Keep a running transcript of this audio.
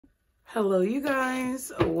Hello, you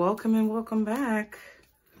guys. Welcome and welcome back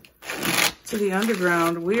to the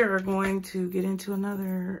underground. We are going to get into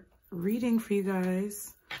another reading for you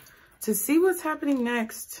guys to see what's happening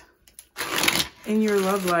next in your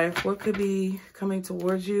love life. What could be coming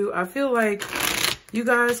towards you? I feel like you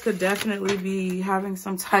guys could definitely be having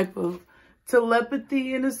some type of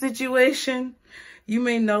telepathy in a situation. You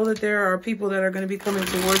may know that there are people that are going to be coming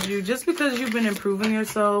towards you just because you've been improving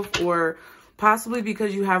yourself, or possibly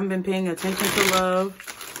because you haven't been paying attention to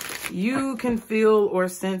love. You can feel or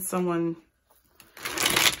sense someone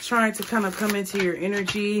trying to kind of come into your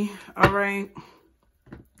energy, all right?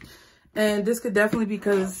 And this could definitely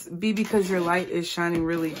be because your light is shining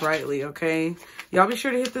really brightly, okay? Y'all be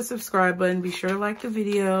sure to hit the subscribe button. Be sure to like the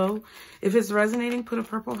video. If it's resonating, put a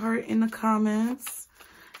purple heart in the comments.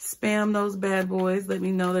 Spam those bad boys. Let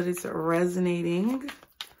me know that it's resonating.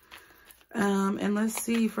 And let's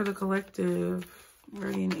see for the collective,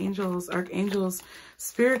 guardian angels, archangels,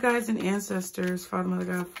 spirit guides, and ancestors, Father, Mother,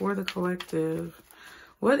 God, for the collective.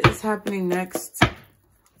 What is happening next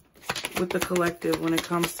with the collective when it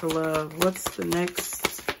comes to love? What's the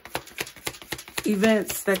next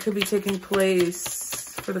events that could be taking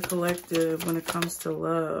place for the collective when it comes to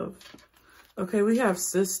love? Okay, we have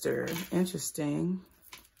sister. Interesting.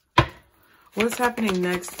 What's happening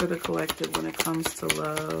next for the collective when it comes to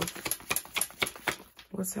love?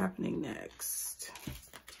 What's happening next?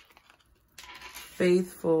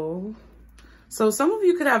 Faithful. So some of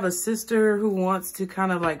you could have a sister who wants to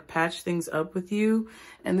kind of like patch things up with you.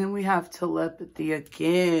 And then we have telepathy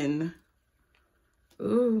again.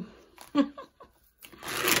 Ooh.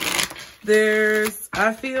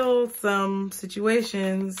 I feel some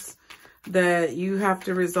situations that you have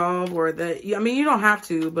to resolve, or that, I mean, you don't have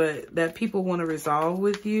to, but that people want to resolve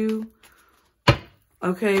with you.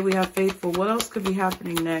 Okay, we have faithful. What else could be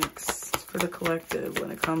happening next for the collective when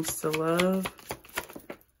it comes to love?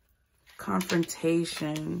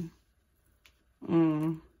 Confrontation.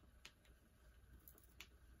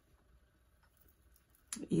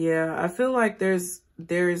 Yeah, I feel like there's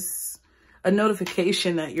a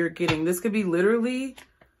notification that you're getting. This could be literally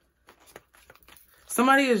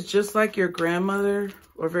somebody is just like your grandmother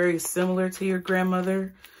or very similar to your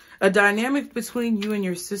grandmother. A dynamic between you and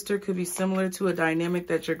your sister could be similar to a dynamic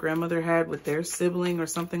that your grandmother had with their sibling or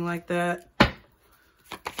something like that.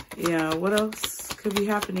 Yeah, what else could be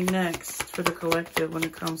happening next for the collective when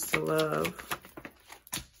it comes to love?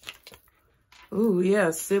 Ooh,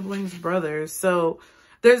 yeah, siblings, brothers. So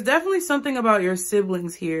there's definitely something about your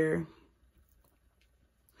siblings here.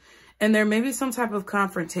 And there may be some type of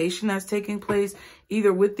confrontation that's taking place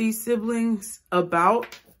either with these siblings about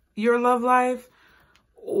your love life,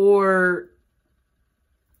 or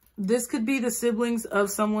this could be the siblings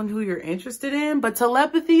of someone who you're interested in. But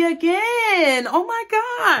telepathy again. Oh my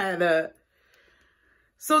God.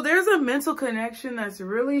 So there's a mental connection that's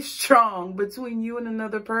really strong between you and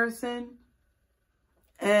another person.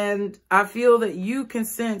 And I feel that you can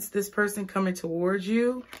sense this person coming towards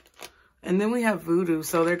you. And then we have voodoo.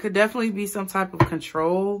 So there could definitely be some type of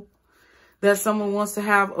control that someone wants to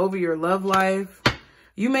have over your love life.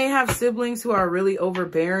 You may have siblings who are really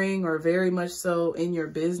overbearing or very much so in your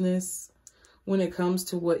business when it comes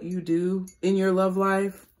to what you do in your love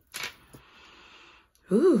life.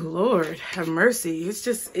 Ooh, Lord, have mercy.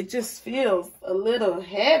 It just feels a little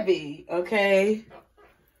heavy, okay?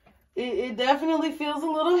 It definitely feels a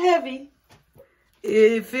little heavy.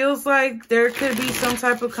 It feels like there could be some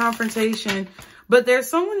type of confrontation, but there's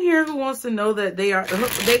someone here who wants to know that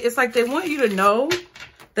it's like they want you to know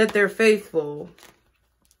that they're faithful.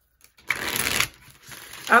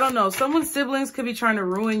 I don't know. Someone's siblings could be trying to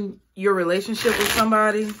ruin your relationship with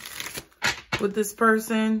somebody, with this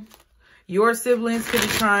person. Your siblings could be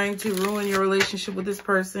trying to ruin your relationship with this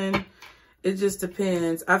person. It just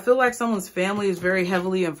depends. I feel like someone's family is very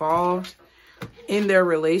heavily involved in their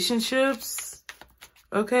relationships.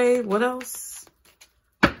 Okay, what else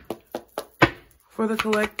for the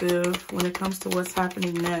collective when it comes to what's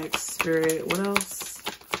happening next, Spirit? What else?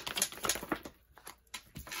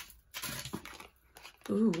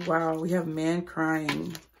 Ooh, wow. We have man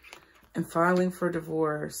crying and filing for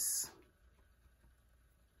divorce.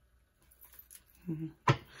 And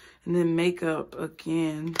then makeup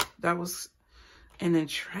again. That was an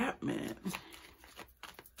entrapment.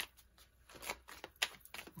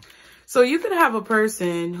 So you could have a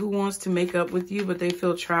person who wants to make up with you, but they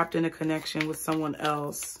feel trapped in a connection with someone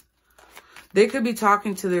else. They could be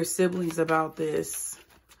talking to their siblings about this.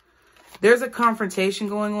 There's a confrontation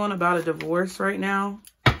going on about a divorce right now.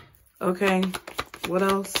 Okay, what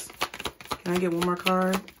else? Can I get one more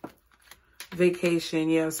card? Vacation,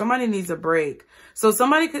 yeah. Somebody needs a break. So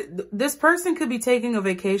this person could be taking a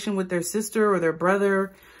vacation with their sister or their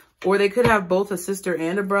brother, or they could have both a sister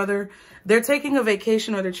and a brother. They're taking a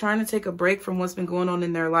vacation, or they're trying to take a break from what's been going on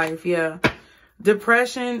in their life. Yeah.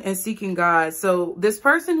 Depression and seeking God. So this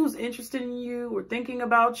person who's interested in you or thinking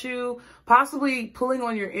about you, possibly pulling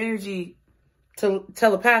on your energy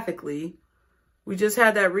telepathically. We just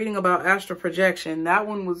had that reading about astral projection. That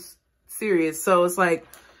one was serious. So it's like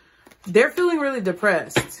they're feeling really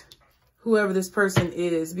depressed, whoever this person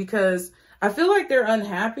is, because I feel like they're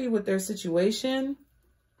unhappy with their situation.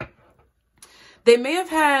 They may have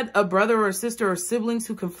had a brother or sister or siblings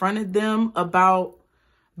who confronted them about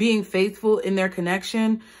being faithful in their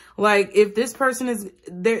connection. Like if this person is,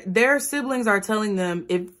 their siblings are telling them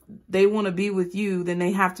if they want to be with you, then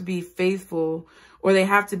they have to be faithful, or they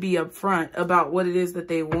have to be upfront about what it is that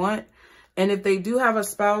they want. And if they do have a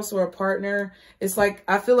spouse or a partner, it's like,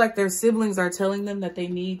 I feel like their siblings are telling them that they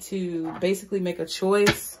need to basically make a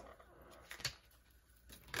choice.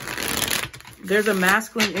 There's a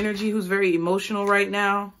masculine energy who's very emotional right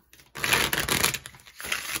now.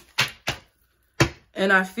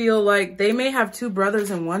 And I feel like they may have 2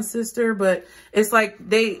 brothers and 1 sister, but it's like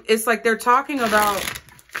they're talking about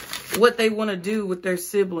what they want to do with their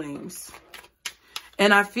siblings.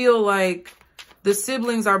 And I feel like the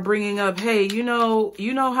siblings are bringing up, hey, you know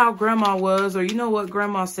how grandma was, or you know what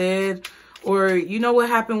grandma said, or you know what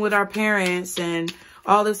happened with our parents and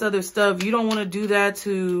all this other stuff. You don't want to do that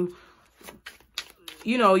to,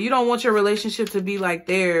 you don't want your relationship to be like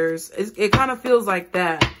theirs. It kind of feels like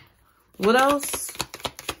that. What else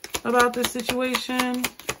about this situation?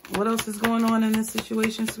 What else is going on in this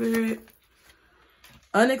situation, Spirit?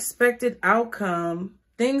 Unexpected outcome.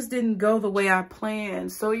 Things didn't go the way I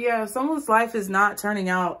planned. So yeah, someone's life is not turning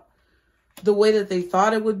out the way that they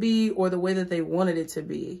thought it would be, or the way that they wanted it to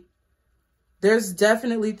be. There's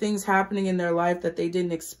definitely things happening in their life that they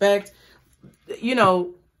didn't expect.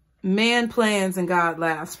 Man plans and God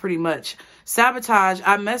laughs, pretty much. Sabotage.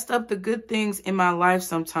 I messed up the good things in my life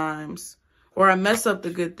sometimes. Or I mess up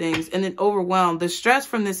the good things and then overwhelmed. The stress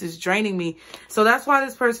from this is draining me. So that's why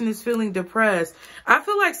this person is feeling depressed. I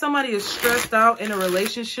feel like somebody is stressed out in a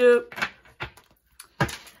relationship,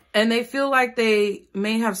 and they feel like they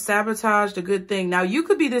may have sabotaged a good thing. Now, you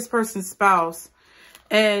could be this person's spouse,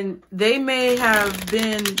 and they may have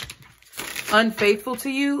been unfaithful to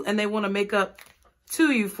you, and they want to make up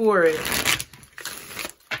to you for it.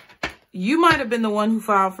 You might have been the one who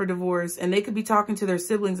filed for divorce, and they could be talking to their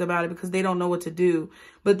siblings about it because they don't know what to do.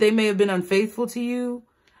 But they may have been unfaithful to you,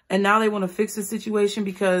 and now they want to fix the situation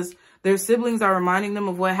because their siblings are reminding them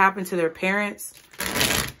of what happened to their parents.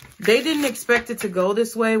 They didn't expect it to go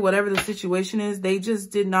this way, whatever the situation is. They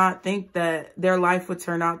just did not think that their life would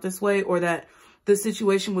turn out this way, or that the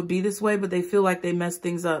situation would be this way, but they feel like they messed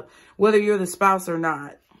things up, whether you're the spouse or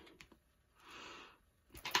not.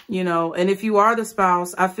 And if you are the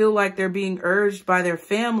spouse, I feel like they're being urged by their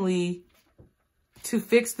family to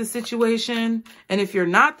fix the situation. And if you're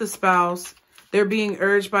not the spouse, they're being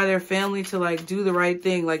urged by their family to like do the right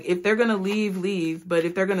thing. Like if they're going to leave, leave. But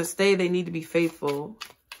if they're going to stay, they need to be faithful.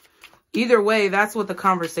 Either way, that's what the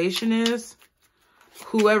conversation is.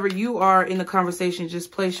 Whoever you are in the conversation,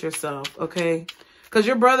 just place yourself, okay? Because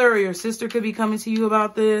your brother or your sister could be coming to you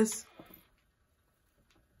about this.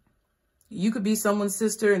 You could be someone's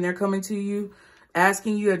sister and they're coming to you,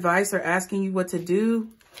 asking you advice or asking you what to do.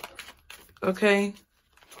 Okay.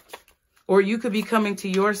 Or you could be coming to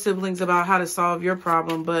your siblings about how to solve your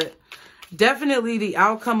problem. But definitely the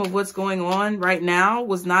outcome of what's going on right now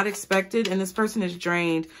was not expected. And this person is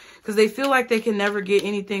drained because they feel like they can never get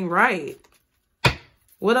anything right.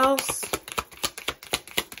 What else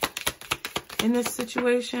in this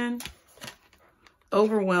situation?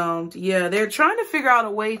 Overwhelmed. Yeah, they're trying to figure out a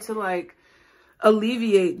way to like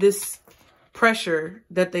alleviate this pressure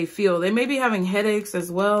that they feel. They may be having headaches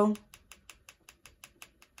as well.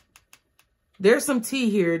 There's some tea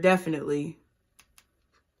here, definitely.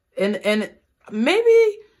 And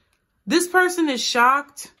maybe this person is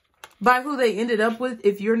shocked by who they ended up with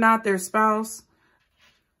if you're not their spouse.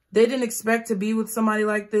 They didn't expect to be with somebody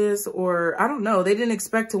like this, or I don't know. They didn't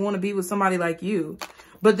expect to want to be with somebody like you.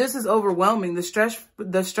 But this is overwhelming. The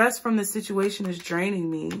stress from this situation is draining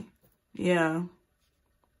me. Yeah.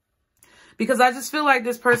 Because I just feel like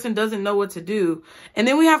this person doesn't know what to do. And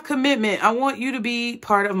then we have commitment. I want you to be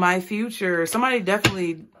part of my future. Somebody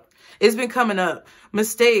definitely, it's been coming up.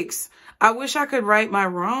 Mistakes. I wish I could right my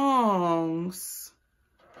wrongs.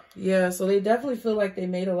 Yeah, so they definitely feel like they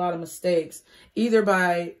made a lot of mistakes. Either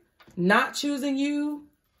by not choosing you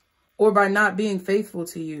or by not being faithful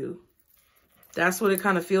to you. That's what it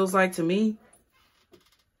kind of feels like to me.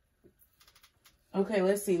 Okay,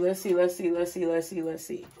 let's see. Let's use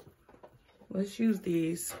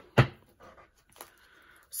these.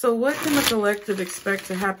 So what can the collective expect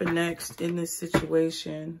to happen next in this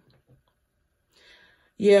situation?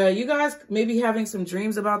 Yeah, you guys may be having some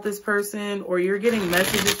dreams about this person, or you're getting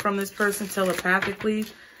messages from this person telepathically,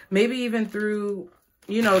 maybe even through,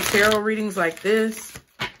 you know, tarot readings like this.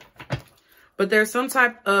 But there's some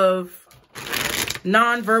type of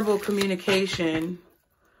nonverbal communication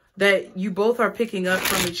that you both are picking up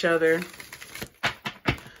from each other,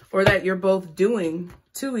 or that you're both doing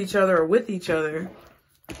to each other or with each other.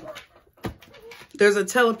 There's a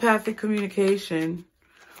telepathic communication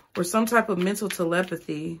or some type of mental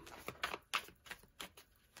telepathy.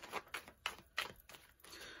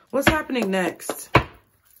 What's happening next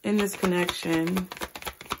in this connection?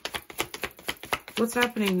 What's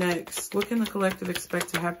happening next? What can the collective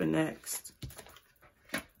expect to happen next?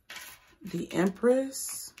 The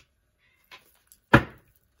Empress,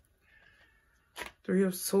 Three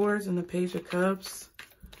of Swords, and the Page of Cups.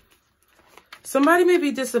 Somebody may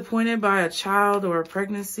be disappointed by a child or a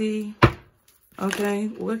pregnancy. Okay,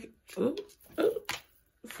 look. Ooh, ooh.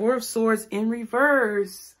 Four of Swords in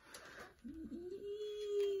reverse.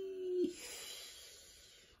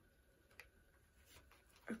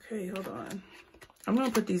 Okay, hold on. I'm going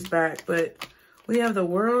to put these back, but we have the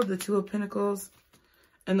World, the Two of Pentacles,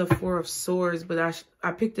 and the Four of Swords, but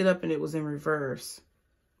I picked it up and it was in reverse.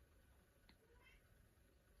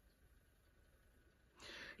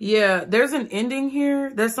 Yeah, there's an ending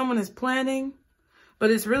here that someone is planning, but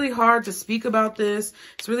it's really hard to speak about this.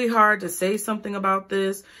 It's really hard to say something about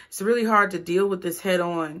this. It's really hard to deal with this head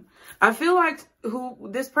on. I feel like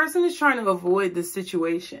this person is trying to avoid this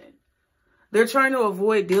situation. They're trying to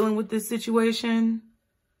avoid dealing with this situation.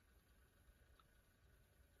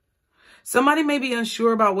 Somebody may be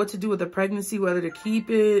unsure about what to do with the pregnancy, whether to keep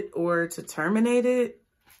it or to terminate it.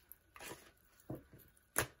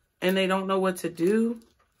 And they don't know what to do.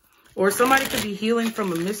 Or somebody could be healing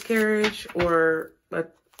from a miscarriage or a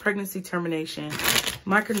pregnancy termination.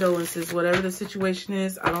 My condolences, whatever the situation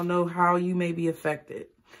is. I don't know how you may be affected.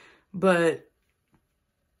 But,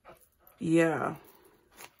 yeah.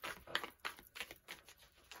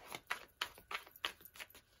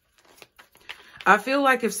 I feel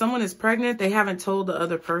like if someone is pregnant, they haven't told the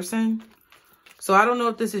other person. So I don't know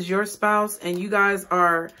if this is your spouse and you guys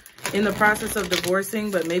are in the process of divorcing,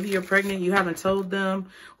 but maybe you're pregnant, you haven't told them.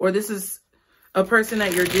 Or this is a person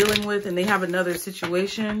that you're dealing with and they have another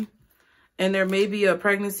situation. And there may be a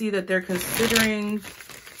pregnancy that they're considering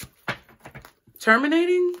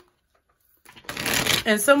terminating.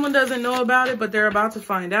 And someone doesn't know about it, but they're about to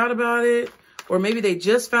find out about it. Or maybe they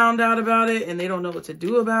just found out about it and they don't know what to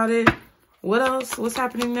do about it. What else? What's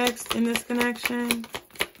happening next in this connection?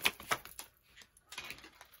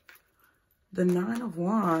 The Nine of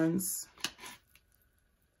Wands.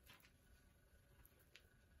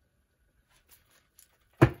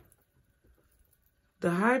 The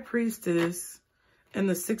High Priestess and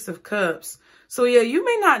the Six of Cups. So yeah, you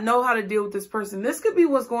may not know how to deal with this person. This could be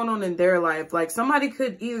what's going on in their life. Like somebody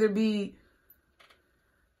could either be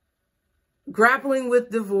grappling with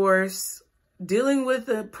divorce, dealing with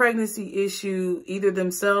a pregnancy issue, either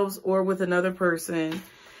themselves or with another person.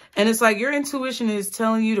 And it's like your intuition is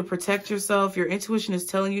telling you to protect yourself. Your intuition is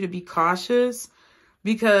telling you to be cautious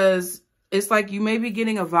because it's like you may be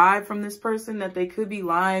getting a vibe from this person that they could be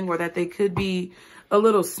lying or that they could be a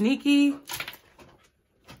little sneaky.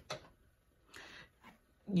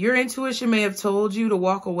 Your intuition may have told you to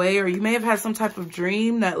walk away, or you may have had some type of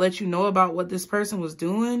dream that let you know about what this person was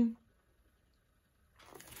doing.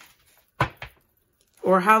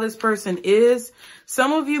 Or how this person is.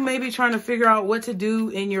 Some of you may be trying to figure out what to do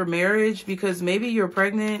in your marriage because maybe you're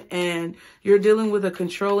pregnant and you're dealing with a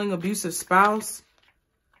controlling, abusive spouse.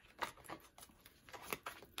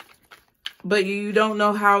 But you don't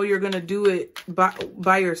know how you're going to do it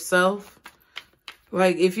by yourself.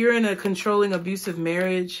 Like if you're in a controlling, abusive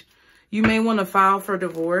marriage, you may want to file for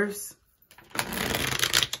divorce.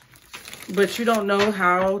 But you don't know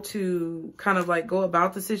how to kind of like go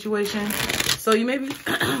about the situation. So you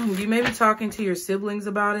may be talking to your siblings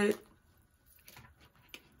about it.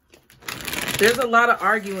 There's a lot of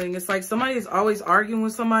arguing. It's like somebody is always arguing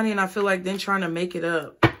with somebody and I feel like then trying to make it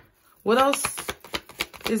up. What else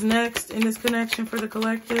is next in this connection for the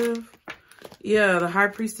collective? Yeah, the High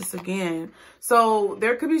Priestess again. So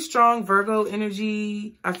there could be strong Virgo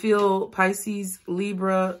energy. I feel Pisces,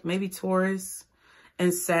 Libra, maybe Taurus,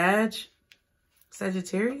 and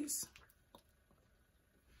Sagittarius.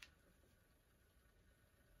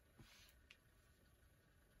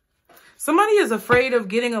 Somebody is afraid of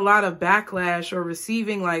getting a lot of backlash or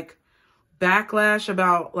receiving like backlash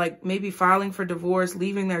about like maybe filing for divorce,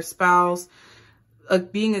 leaving their spouse,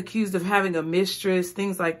 being accused of having a mistress,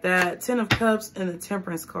 things like that. 10 of Cups and the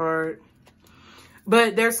Temperance card.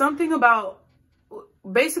 But there's something about,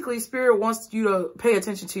 basically, Spirit wants you to pay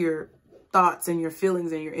attention to your thoughts and your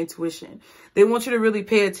feelings and your intuition. They want you to really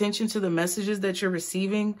pay attention to the messages that you're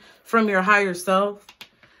receiving from your higher self.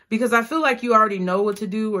 Because I feel like you already know what to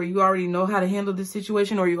do, or you already know how to handle this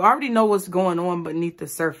situation, or you already know what's going on beneath the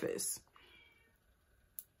surface.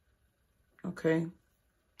 Okay.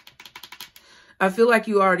 I feel like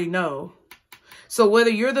you already know. So whether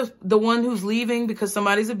you're the one who's leaving because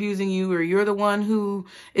somebody's abusing you, or you're the one who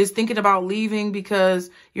is thinking about leaving because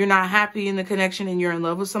you're not happy in the connection and you're in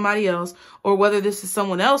love with somebody else, or whether this is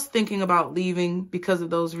someone else thinking about leaving because of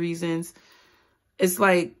those reasons, it's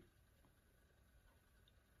like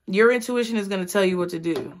your intuition is going to tell you what to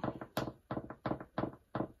do.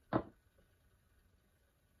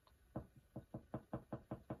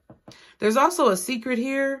 There's also a secret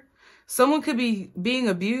here. Someone could be being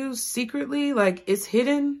abused secretly, like it's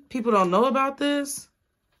hidden. People don't know about this.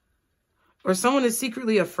 Or someone is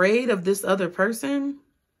secretly afraid of this other person.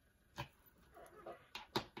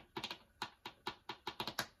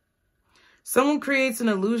 Someone creates an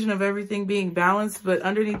illusion of everything being balanced, but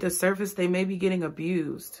underneath the surface, they may be getting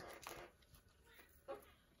abused.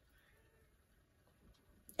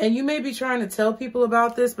 And you may be trying to tell people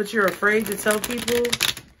about this, but you're afraid to tell people.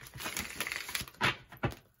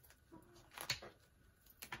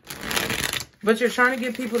 But you're trying to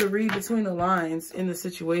get people to read between the lines in the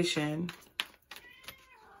situation.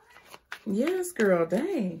 Yes, girl,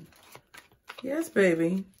 dang. Yes,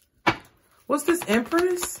 baby. What's this,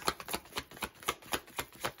 Empress?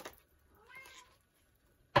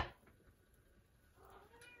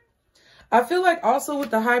 I feel like also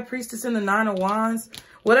with the High Priestess and the 9 of Wands,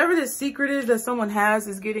 whatever this secret is that someone has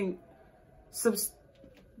is getting...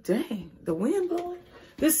 Dang, the wind blowing.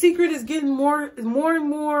 This secret is getting more and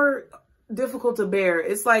more difficult to bear.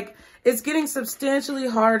 It's like it's getting substantially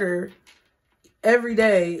harder every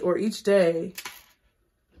day or each day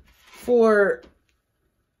for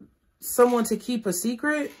someone to keep a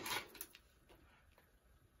secret,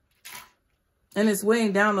 and it's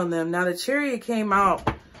weighing down on them. Now the Chariot came out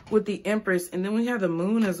with the Empress, and then we have the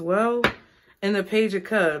Moon as well and the Page of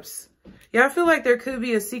Cups. Yeah, I feel like there could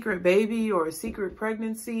be a secret baby or a secret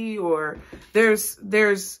pregnancy, or there's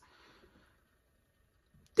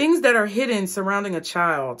things that are hidden surrounding a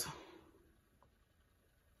child.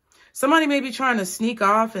 Somebody may be trying to sneak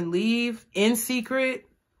off and leave in secret.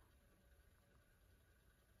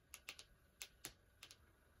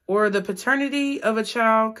 Or the paternity of a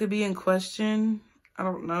child could be in question. I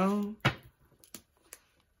don't know.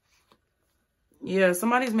 Yeah,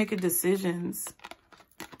 somebody's making decisions.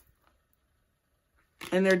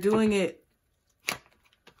 And they're doing it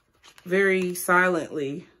very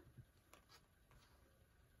silently.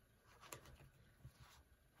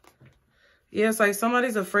 Yeah, it's like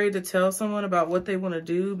somebody's afraid to tell someone about what they want to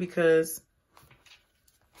do because...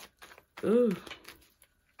 Ooh.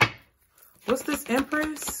 What's this,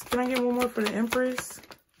 Empress? Can I get one more for the Empress?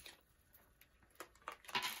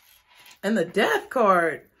 And the Death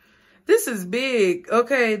card. This is big.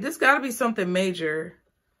 Okay, this got to be something major.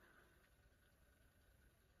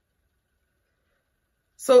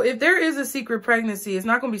 So if there is a secret pregnancy, it's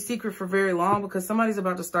not going to be secret for very long because somebody's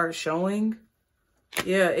about to start showing.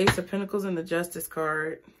 Yeah, Ace of Pentacles and the Justice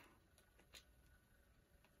card.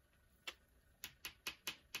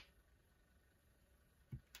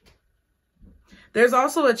 There's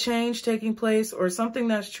also a change taking place or something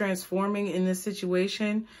that's transforming in this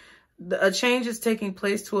situation. A change is taking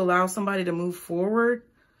place to allow somebody to move forward.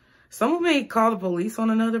 Someone may call the police on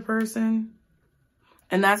another person,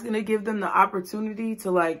 and that's going to give them the opportunity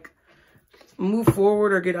to like move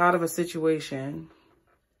forward or get out of a situation.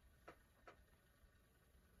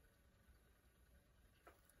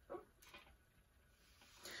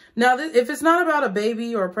 Now, if it's not about a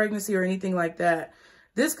baby or a pregnancy or anything like that,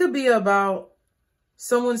 this could be about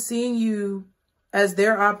someone seeing you as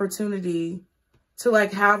their opportunity to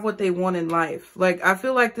like have what they want in life. Like, I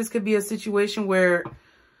feel like this could be a situation where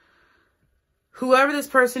whoever this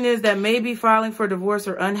person is that may be filing for divorce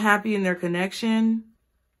or unhappy in their connection,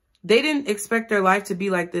 they didn't expect their life to be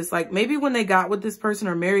like this. Like maybe when they got with this person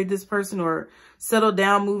or married this person or settled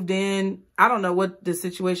down, moved in, I don't know what the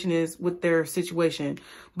situation is with their situation,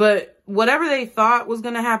 but whatever they thought was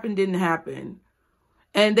going to happen didn't happen.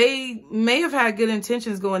 And they may have had good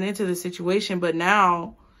intentions going into the situation, but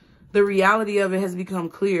now the reality of it has become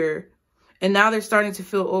clear. And now they're starting to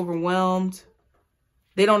feel overwhelmed.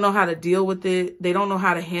 They don't know how to deal with it. They don't know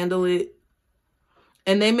how to handle it.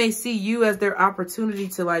 And they may see you as their opportunity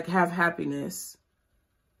to like have happiness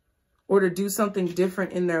or to do something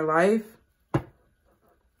different in their life.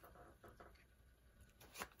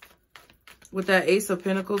 With that Ace of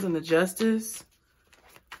Pentacles and the Justice.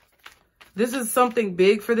 This is something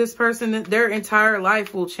big for this person. Their entire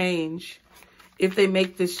life will change if they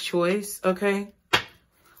make this choice, okay?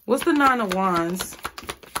 What's the Nine of Wands?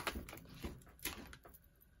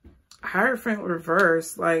 Hierophant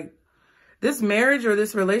reverse. Like, this marriage or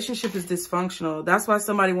this relationship is dysfunctional. That's why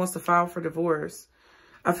somebody wants to file for divorce.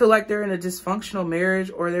 I feel like they're in a dysfunctional marriage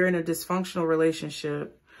or they're in a dysfunctional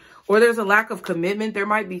relationship. Or there's a lack of commitment. There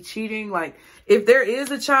might be cheating. Like, if there is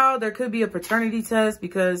a child, there could be a paternity test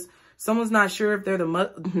because someone's not sure if they're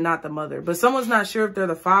the not the mother, but someone's not sure if they're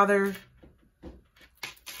the father.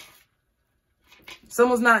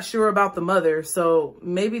 Someone's not sure about the mother. So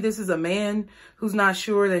maybe this is a man who's not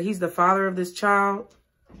sure that he's the father of this child.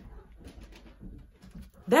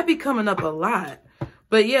 That be coming up a lot.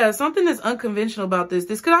 But yeah, something that's unconventional about this.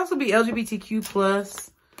 This could also be LGBTQ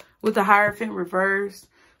plus with the Hierophant reverse.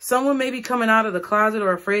 Someone may be coming out of the closet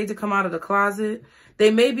or afraid to come out of the closet. They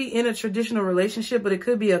may be in a traditional relationship, but it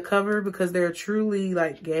could be a cover because they're truly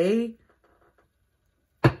like gay.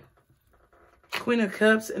 Queen of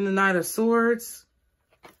Cups and the Knight of Swords.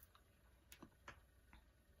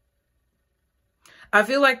 I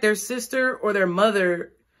feel like their sister or their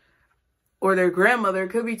mother or their grandmother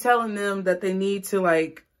could be telling them that they need to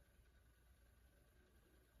like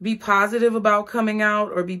be positive about coming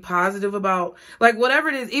out or be positive about like whatever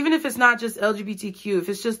it is, even if it's not just LGBTQ, if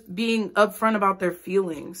it's just being upfront about their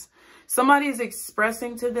feelings. Somebody is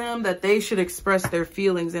expressing to them that they should express their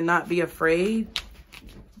feelings and not be afraid.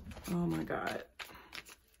 Oh my God.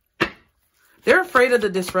 They're afraid of the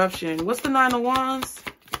disruption. What's the Nine of Wands?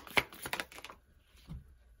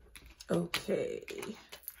 Okay.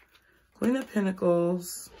 Queen of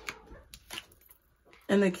Pentacles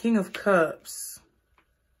and the King of Cups.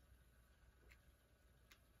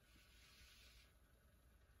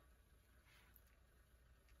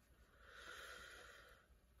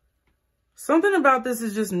 Something about this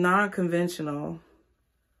is just non-conventional.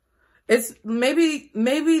 It's maybe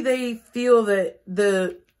they feel that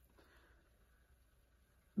the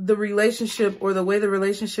relationship or the way the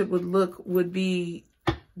relationship would look would be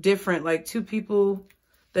different. Like two people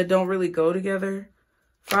that don't really go together.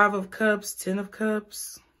 5 of Cups, 10 of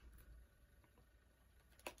Cups.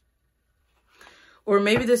 Or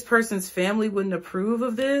maybe this person's family wouldn't approve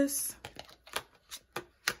of this.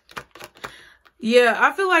 Yeah,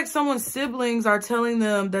 I feel like someone's siblings are telling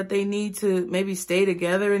them that they need to maybe stay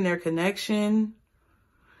together in their connection.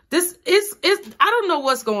 This is I don't know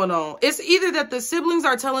what's going on. It's either that the siblings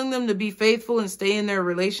are telling them to be faithful and stay in their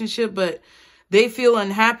relationship, but they feel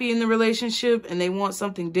unhappy in the relationship and they want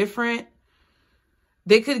something different.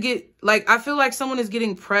 They could get, like, I feel like someone is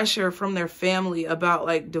getting pressure from their family about,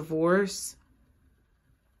 like, divorce.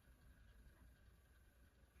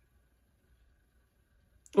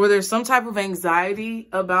 Or there's some type of anxiety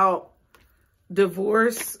about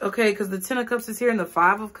divorce. Okay, because the 10 of Cups is here and the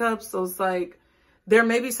 5 of Cups. So it's like there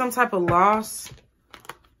may be some type of loss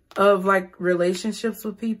of, like, relationships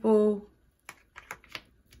with people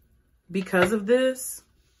because of this.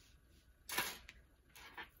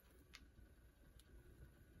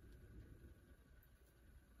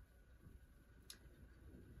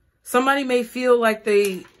 Somebody may feel like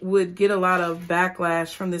they would get a lot of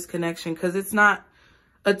backlash from this connection because it's not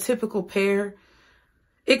a typical pair.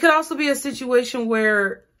 It could also be a situation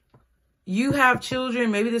where you have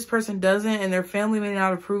children, maybe this person doesn't, and their family may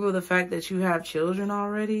not approve of the fact that you have children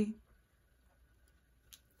already.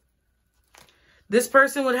 This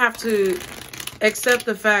person would have to accept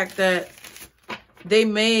the fact that they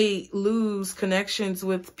may lose connections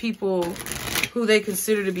with people who they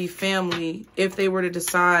consider to be family if they were to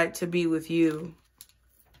decide to be with you.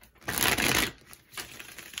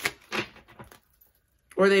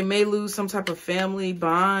 Or they may lose some type of family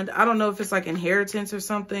bond. I don't know if it's like inheritance or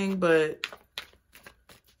something, but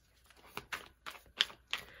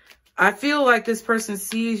I feel like this person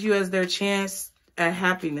sees you as their chance at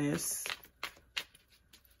happiness.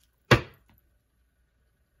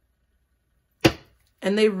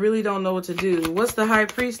 And they really don't know what to do. What's the High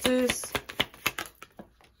Priestess?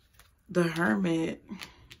 The Hermit.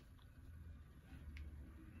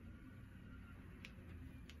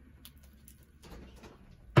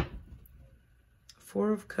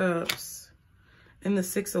 Four of Cups and the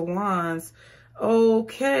 6 of Wands.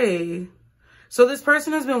 Okay. So this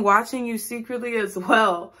person has been watching you secretly as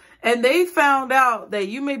well. And they found out that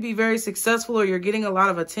you may be very successful or you're getting a lot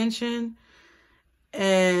of attention.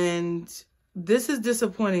 And this is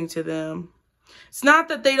disappointing to them. It's not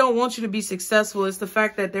that they don't want you to be successful. It's the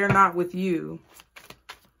fact that they're not with you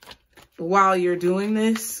while you're doing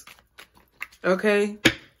this. Okay.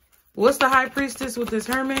 What's the High Priestess with this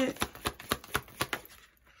Hermit?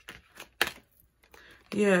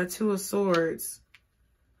 Yeah, Two of Swords.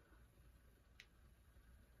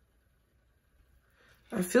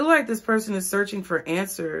 I feel like this person is searching for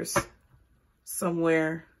answers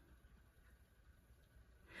somewhere.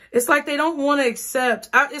 It's like they don't want to accept.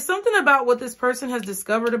 It's something about what this person has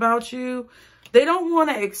discovered about you. They don't want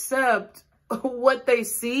to accept what they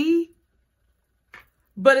see.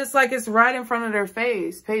 But it's like it's right in front of their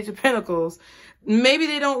face. Page of Pentacles. Maybe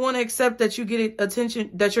they don't want to accept that you get attention,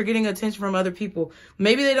 that you're getting attention from other people.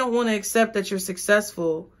 Maybe they don't want to accept that you're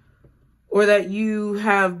successful or that you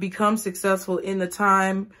have become successful in the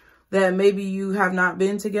time that maybe you have not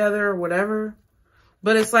been together or whatever.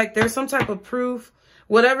 But it's like there's some type of proof.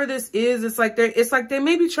 Whatever this is, it's like they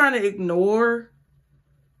may be trying to ignore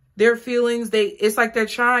their feelings. It's like they're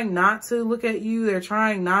trying not to look at you. They're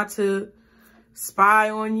trying not to spy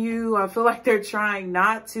on you. I feel like they're trying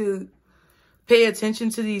not to pay attention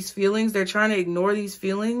to these feelings. They're trying to ignore these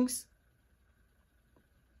feelings.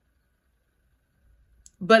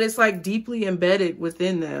 But it's like deeply embedded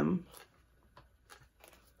within them.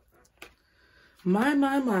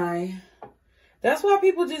 My. That's why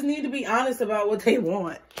people just need to be honest about what they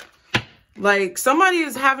want. Like somebody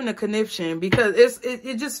is having a conniption because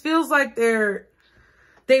it just feels like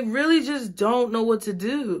they really just don't know what to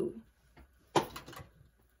do.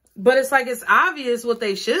 But it's like it's obvious what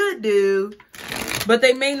they should do, but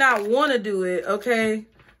they may not want to do it, okay?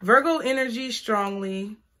 Virgo energy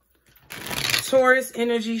strongly. Taurus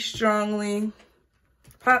energy strongly.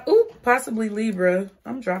 Possibly Libra.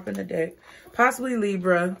 I'm dropping the deck. Possibly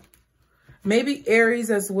Libra. Maybe Aries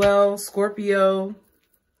as well. Scorpio.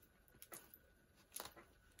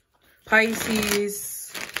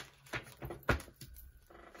 Pisces.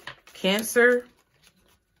 Cancer.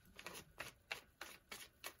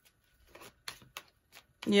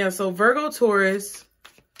 Yeah, so Virgo, Taurus,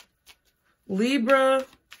 Libra,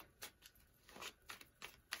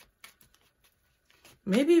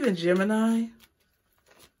 maybe even Gemini,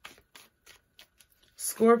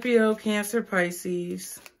 Scorpio, Cancer,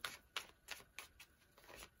 Pisces,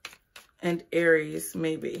 and Aries,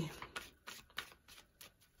 maybe.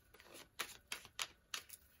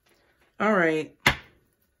 All right.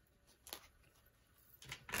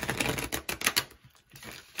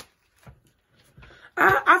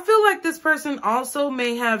 I feel like this person also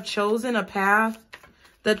may have chosen a path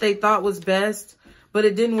that they thought was best, but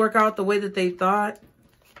it didn't work out the way that they thought.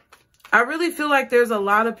 I really feel like there's a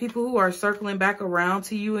lot of people who are circling back around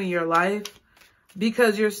to you in your life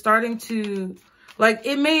because you're starting to, like,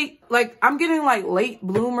 I'm getting like late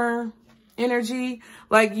bloomer energy.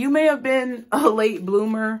 Like you may have been a late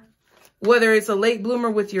bloomer, whether it's a late bloomer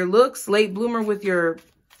with your looks, late bloomer with your,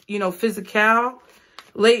 physical,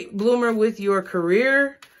 late bloomer with your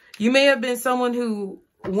career. You may have been someone who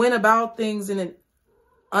went about things in an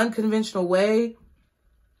unconventional way.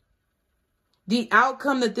 The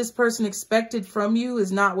outcome that this person expected from you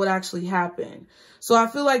is not what actually happened. So I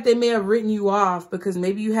feel like they may have written you off because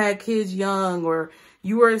maybe you had kids young, or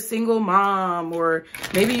you were a single mom, or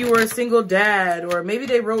maybe you were a single dad, or maybe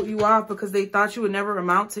they wrote you off because they thought you would never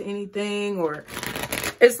amount to anything, or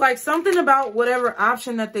it's like something about whatever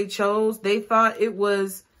option that they chose, they thought it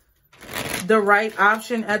was the right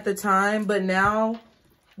option at the time, but now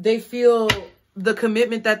they feel the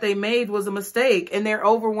commitment that they made was a mistake and they're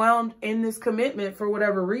overwhelmed in this commitment for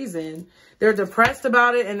whatever reason. They're depressed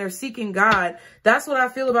about it and they're seeking God. That's what I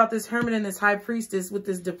feel about this Hermit and this High Priestess with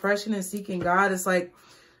this depression and seeking God. It's like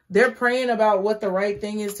they're praying about what the right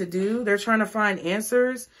thing is to do. They're trying to find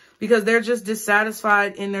answers because they're just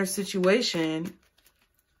dissatisfied in their situation.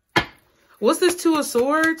 What's this Two of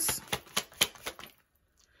Swords?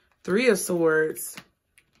 Three of Swords.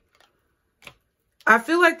 I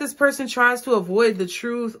feel like this person tries to avoid the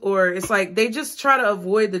truth, or it's like they just try to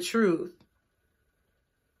avoid the truth.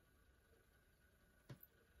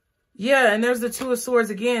 Yeah, and there's the Two of Swords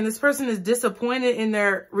again. This person is disappointed in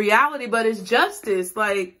their reality, but it's justice.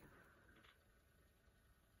 Like,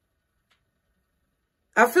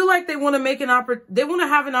 I feel like they want to they want to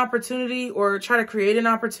have an opportunity or try to create an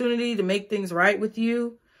opportunity to make things right with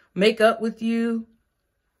you, make up with you.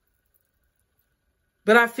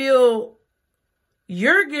 But I feel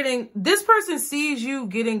this person sees you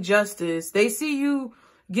getting justice. They see you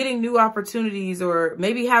getting new opportunities or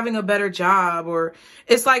maybe having a better job, or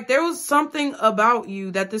it's like there was something about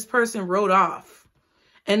you that this person wrote off.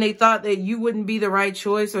 and they thought that you wouldn't be the right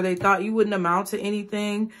choice, or they thought you wouldn't amount to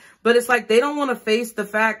anything. But it's like they don't want to face the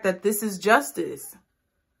fact that this is justice.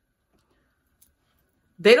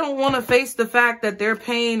 They don't want to face the fact that their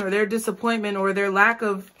pain or their disappointment or their lack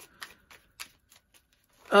of,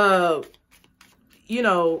 you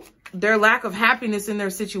know, their lack of happiness in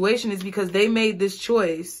their situation is because they made this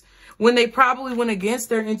choice when they probably went against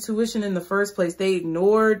their intuition in the first place. They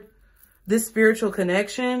ignored this spiritual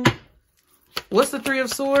connection. What's the Three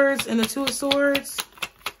of Swords and the Two of Swords?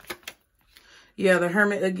 Yeah, the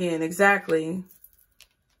Hermit again. Exactly.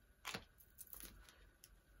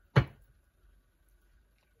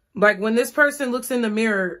 Like when this person looks in the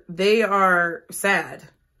mirror, they are sad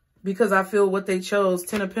because I feel what they chose.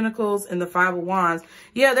 Ten of Pentacles and the Five of Wands.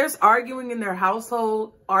 Yeah, there's arguing in their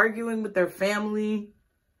household, arguing with their family.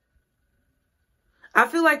 I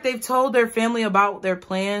feel like they've told their family about their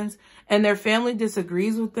plans and their family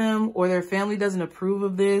disagrees with them, or their family doesn't approve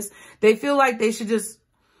of this. They feel like they should just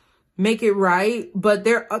make it right. But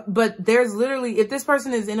there's literally, if this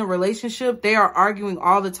person is in a relationship, they are arguing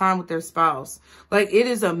all the time with their spouse. Like it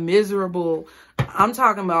is a miserable, I'm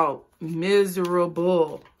talking about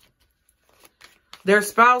miserable. Their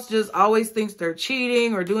spouse just always thinks they're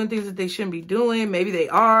cheating or doing things that they shouldn't be doing. Maybe they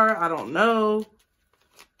are, I don't know.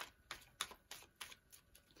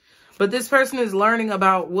 But this person is learning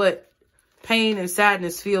about what pain and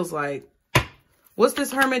sadness feels like. What's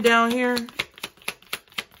this Hermit down here?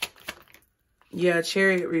 Yeah,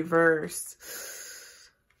 Chariot reversed.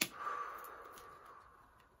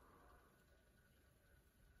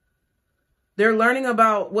 They're learning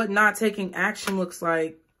about what not taking action looks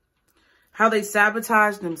like. How they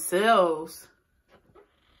sabotage themselves.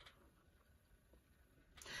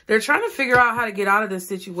 They're trying to figure out how to get out of this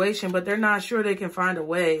situation, but they're not sure they can find a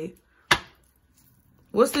way.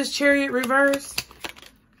 What's this Chariot reverse?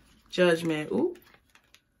 Judgment. Ooh.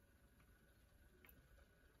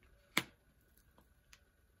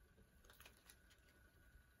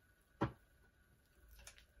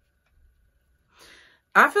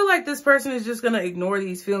 I feel like this person is just going to ignore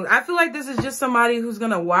these feelings. I feel like this is just somebody who's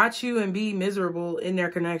going to watch you and be miserable in their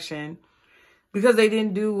connection because they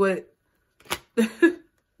didn't do what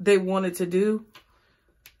they wanted to do.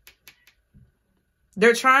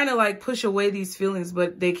 They're trying to like push away these feelings,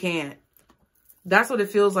 but they can't. That's what it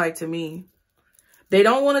feels like to me. They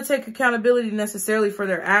don't want to take accountability necessarily for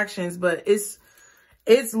their actions, but it's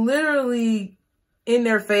literally in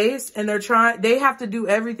their face, and they have to do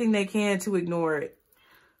everything they can to ignore it.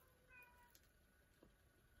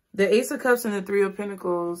 The Ace of Cups and the Three of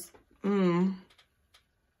Pentacles.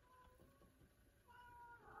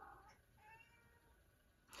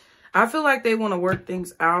 I feel like they want to work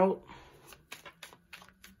things out.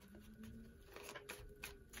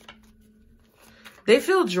 They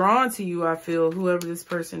feel drawn to you, I feel, whoever this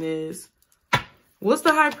person is. What's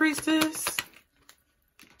the High Priestess?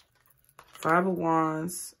 Five of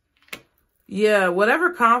Wands. Yeah,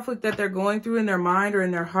 whatever conflict that they're going through in their mind or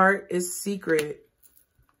in their heart is secret.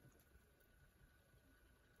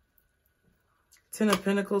 Ten of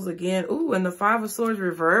Pentacles again. Ooh, and the Five of Swords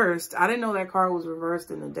reversed. I didn't know that card was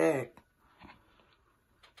reversed in the deck.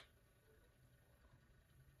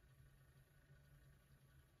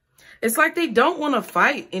 It's like they don't want to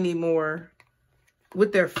fight anymore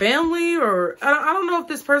with their family, or I don't know if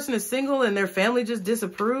this person is single and their family just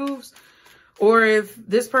disapproves, or if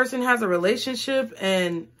this person has a relationship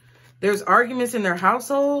and there's arguments in their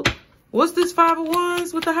household. What's this Five of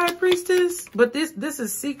Wands with the High Priestess? But this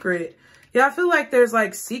is secret. Yeah, I feel like there's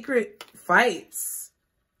like secret fights.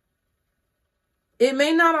 It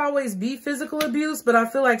may not always be physical abuse, but I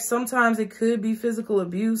feel like sometimes it could be physical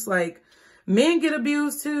abuse. Like men get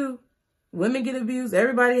abused too. Women get abused.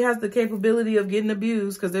 Everybody has the capability of getting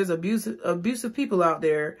abused because there's abusive people out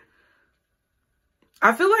there.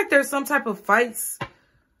 I feel like there's some type of fights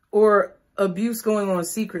or abuse going on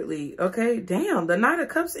secretly. Okay, damn. The Knight of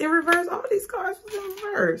Cups in reverse. All these cards was in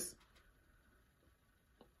reverse.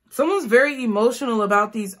 Someone's very emotional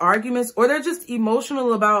about these arguments, or they're just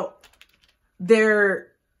emotional about their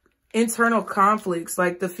internal conflicts,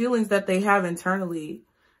 like the feelings that they have internally.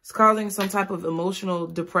 It's causing some type of emotional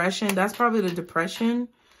depression. That's probably the depression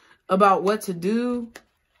about what to do.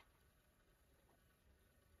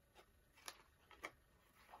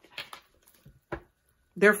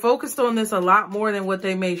 They're focused on this a lot more than what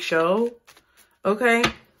they may show. Okay.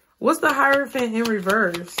 What's the Hierophant in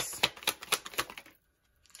reverse?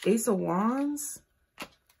 Ace of Wands.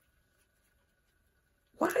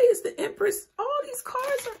 Why is the Empress? All these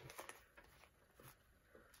cards are...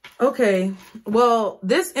 Okay, well,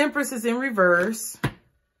 this Empress is in reverse.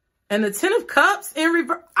 And the 10 of Cups in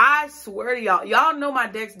reverse. I swear to y'all. Y'all know my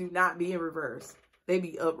decks do not be in reverse. They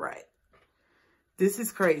be upright. This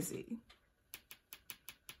is crazy.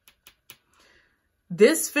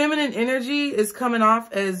 This feminine energy is coming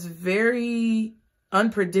off as very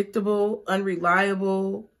unpredictable,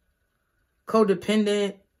 unreliable,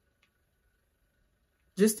 codependent,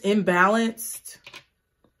 just imbalanced,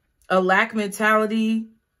 a lack mentality.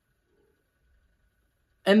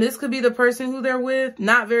 And this could be the person who they're with,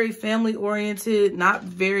 not very family oriented, not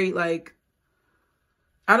very like,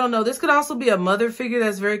 I don't know. This could also be a mother figure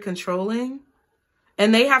that's very controlling.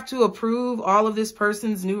 And they have to approve all of this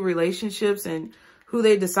person's new relationships and who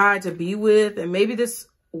they decide to be with. And maybe this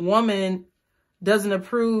woman doesn't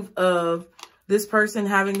approve of this person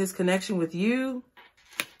having this connection with you.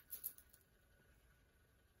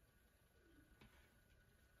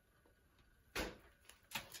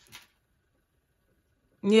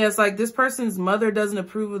 Yeah, it's like this person's mother doesn't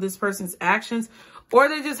approve of this person's actions. Or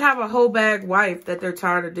they just have a whole bag wife that they're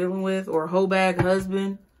tired of dealing with. Or a whole bag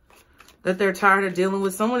husband that they're tired of dealing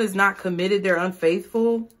with. Someone is not committed. They're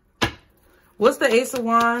unfaithful. What's the Ace of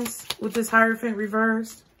Wands with this Hierophant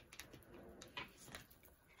reversed?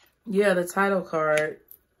 Yeah, the title card.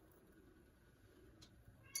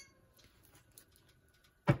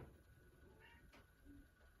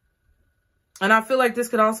 And I feel like this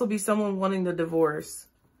could also be someone wanting the divorce.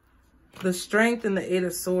 The Strength and the Eight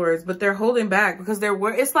of Swords. But they're holding back because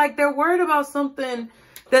it's like they're worried about something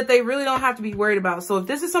that they really don't have to be worried about. So if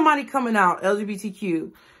this is somebody coming out,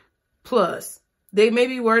 LGBTQ plus, they may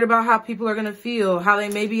be worried about how people are going to feel, how they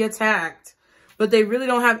may be attacked. But they really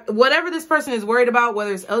don't have, whatever this person is worried about,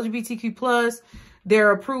 whether it's LGBTQ plus,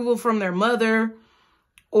 their approval from their mother,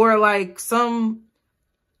 or like some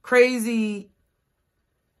crazy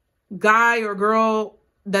guy or girl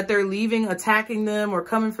that they're leaving, attacking them or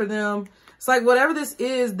coming for them. It's like whatever this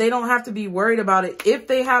is, they don't have to be worried about it if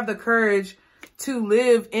they have the courage to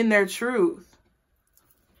live in their truth.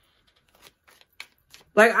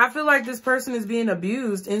 Like, I feel like this person is being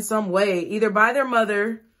abused in some way, either by their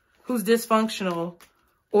mother, who's dysfunctional,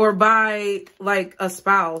 or by, like, a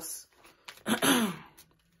spouse. And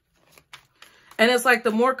it's like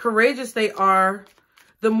the more courageous they are,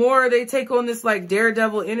 the more they take on this, like,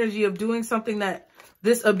 daredevil energy of doing something that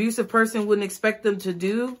this abusive person wouldn't expect them to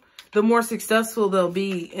do, the more successful they'll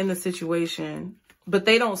be in the situation. But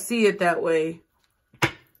they don't see it that way.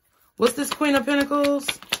 What's this Queen of Pentacles?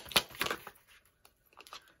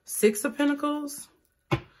 Six of Pentacles.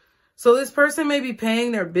 So this person may be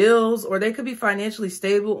paying their bills, or they could be financially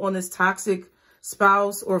stable on this toxic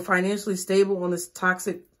spouse, or financially stable on this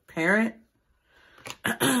toxic parent.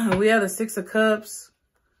 We have the Six of Cups.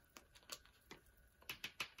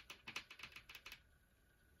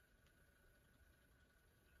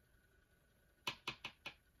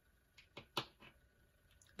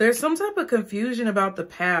 There's some type of confusion about the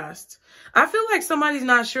past. I feel like somebody's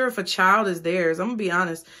not sure if a child is theirs. I'm going to be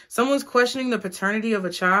honest. Someone's questioning the paternity of a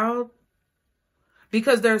child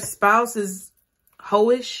because their spouse is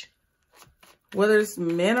hoish. Whether it's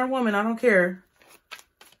man or woman, I don't care.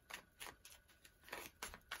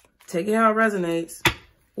 Take it how it resonates.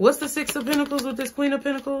 What's the Six of Pentacles with this Queen of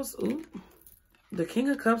Pentacles? Ooh, the King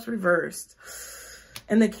of Cups reversed.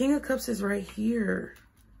 And the King of Cups is right here.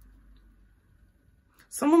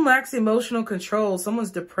 Someone lacks emotional control.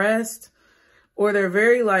 Someone's depressed, or they're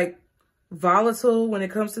very like volatile when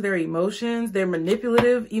it comes to their emotions. They're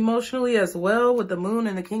manipulative emotionally as well with the Moon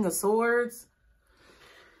and the King of Swords.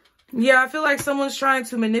 Yeah, I feel like someone's trying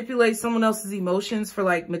to manipulate someone else's emotions for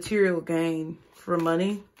like material gain, for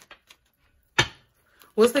money.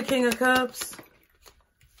 What's the King of Cups?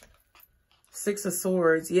 Six of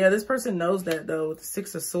Swords. Yeah, this person knows that though, with the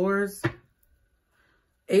Six of Swords.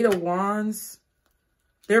 Eight of Wands.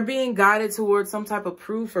 They're being guided towards some type of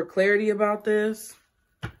proof or clarity about this.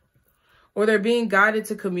 Or they're being guided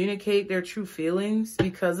to communicate their true feelings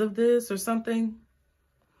because of this or something.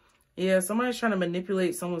 Yeah, somebody's trying to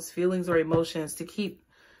manipulate someone's feelings or emotions to keep,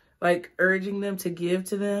 like, urging them to give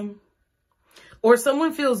to them. Or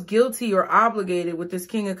someone feels guilty or obligated with this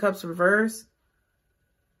King of Cups reverse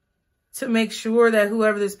to make sure that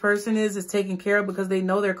whoever this person is taken care of because they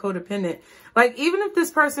know they're codependent. Like, even if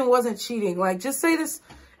this person wasn't cheating, like, just say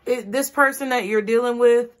this person that you're dealing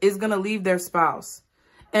with is going to leave their spouse.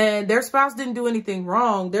 And their spouse didn't do anything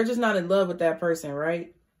wrong. They're just not in love with that person,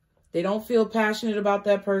 right? They don't feel passionate about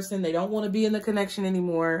that person. They don't want to be in the connection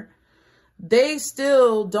anymore. They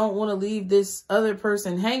still don't want to leave this other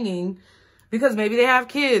person hanging because maybe they have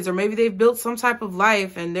kids or maybe they've built some type of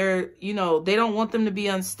life and they're, you know, they don't want them to be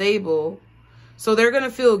unstable. So they're going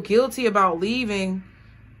to feel guilty about leaving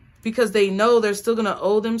because they know they're still going to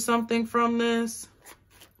owe them something from this.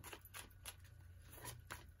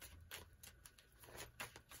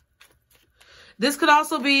 This could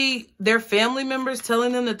also be their family members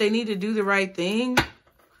telling them that they need to do the right thing.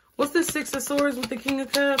 What's the Six of Swords with the King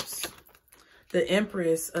of Cups? The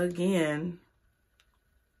Empress again.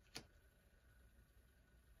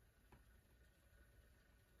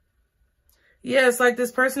 Yeah, it's like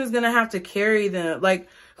this person is going to have to carry them. Like,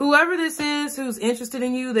 whoever this is who's interested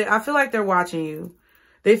in you, I feel like they're watching you.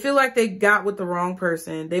 They feel like they got with the wrong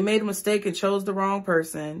person. They made a mistake and chose the wrong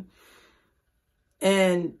person.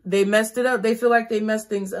 And they messed it up. They feel like they messed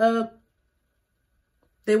things up.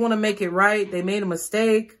 They want to make it right. They made a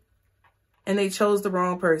mistake and they chose the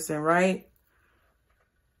wrong person, right?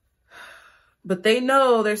 But they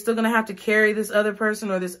know they're still going to have to carry this other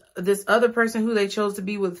person, or this other person who they chose to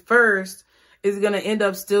be with first is going to end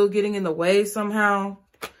up still getting in the way somehow.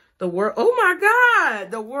 The world, oh my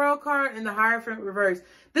God, the World card and the Hierophant reverse.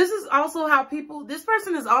 This is also how people, this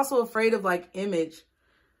person is also afraid of like image.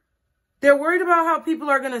 They're worried about how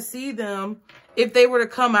people are going to see them if they were to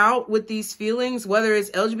come out with these feelings, whether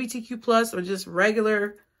it's LGBTQ plus or just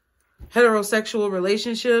regular heterosexual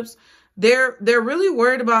relationships. They're really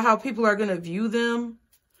worried about how people are going to view them,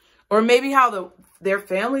 or maybe how their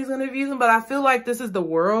family is going to view them. But I feel like this is the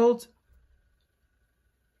world,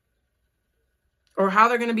 or how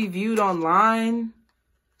they're going to be viewed online.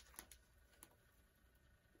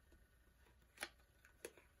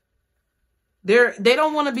 They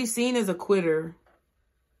don't want to be seen as a quitter.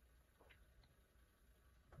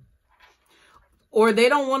 Or they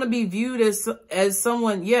don't want to be viewed as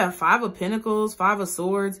someone, yeah, Five of Pentacles, Five of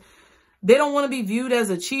Swords. They don't want to be viewed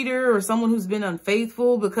as a cheater or someone who's been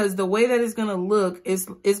unfaithful, because the way that it's going to look is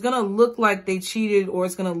it's going to look like they cheated, or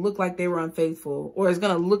it's going to look like they were unfaithful, or it's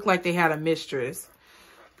going to look like they had a mistress.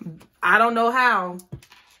 I don't know how,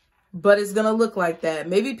 but it's going to look like that.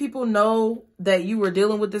 Maybe people know that you were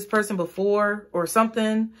dealing with this person before or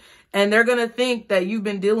something, and they're going to think that you've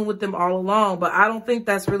been dealing with them all along. But I don't think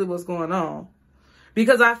that's really what's going on,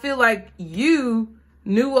 because I feel like you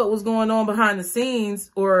knew what was going on behind the scenes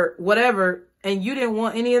or whatever, and you didn't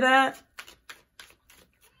want any of that.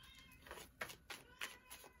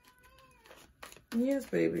 Yes,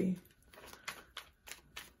 baby.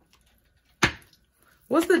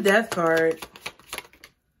 What's the Death card?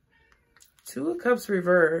 Two of Cups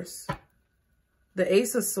reverse, the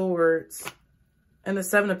Ace of Swords, and the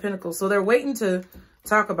Seven of Pentacles. So they're waiting to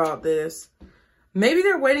talk about this. Maybe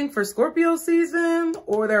they're waiting for Scorpio season,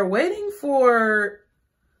 or they're waiting for,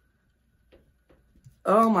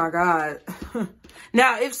 oh my God.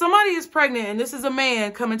 Now, if somebody is pregnant and this is a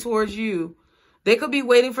man coming towards you, they could be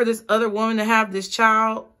waiting for this other woman to have this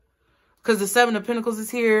child, because the Seven of Pentacles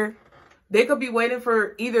is here. They could be waiting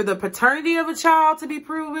for either the paternity of a child to be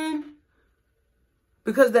proven,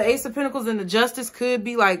 because the Ace of Pentacles and the Justice could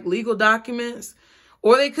be like legal documents,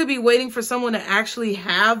 or they could be waiting for someone to actually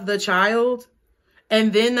have the child.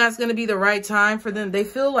 And then that's going to be the right time for them. They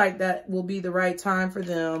feel like that will be the right time for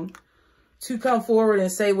them to come forward and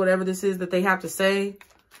say whatever this is that they have to say.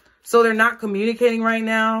 So they're not communicating right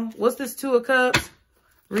now. What's this Two of Cups?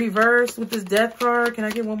 Reverse with this Death card. Can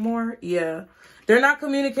I get one more? Yeah. They're not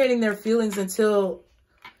communicating their feelings until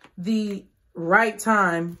the right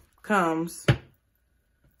time comes.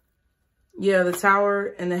 Yeah, the Tower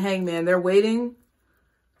and the Hangman. They're waiting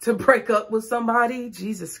to break up with somebody.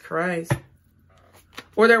 Jesus Christ.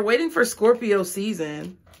 Or they're waiting for Scorpio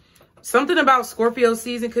season. Something about Scorpio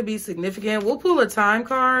season could be significant. We'll pull a Time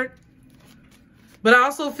card. But I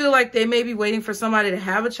also feel like they may be waiting for somebody to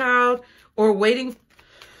have a child, or waiting.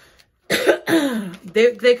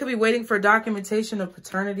 They could be waiting for documentation of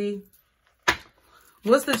paternity.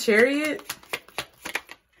 What's the Chariot?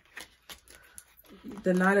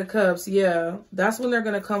 The Knight of Cups. Yeah, that's when they're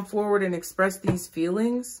going to come forward and express these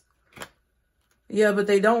feelings. Yeah, but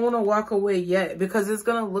they don't want to walk away yet, because it's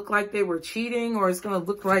going to look like they were cheating, or it's going to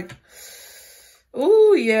look like,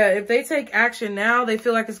 ooh, yeah, if they take action now, they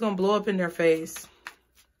feel like it's going to blow up in their face.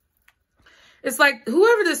 It's like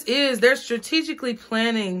whoever this is, they're strategically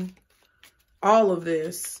planning all of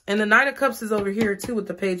this. And the Knight of Cups is over here too with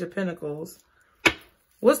the Page of Pentacles.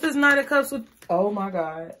 What's this Knight of Cups with? Oh my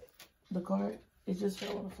God. The card, it just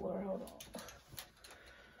fell on the floor. Hold on.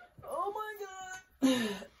 Oh my God.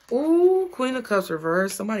 Ooh, Queen of Cups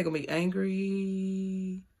reverse. Somebody gonna be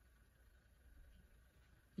angry.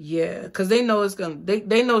 Yeah, because they know it's gonna,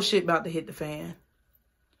 they know shit about to hit the fan.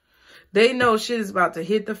 They know shit is about to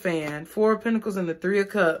hit the fan. Four of Pentacles and the Three of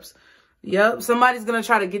Cups. Yep, somebody's gonna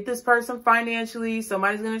try to get this person financially.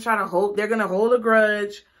 Somebody's gonna try to hold, they're gonna hold a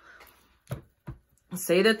grudge.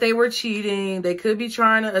 Say that they were cheating. They could be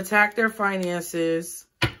trying to attack their finances.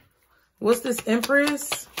 What's this,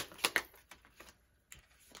 Empress?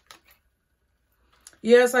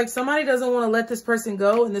 Yeah, it's like somebody doesn't want to let this person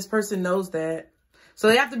go, and this person knows that. So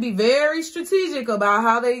they have to be very strategic about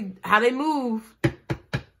how they move.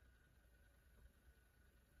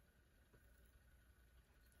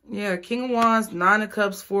 Yeah, King of Wands, Nine of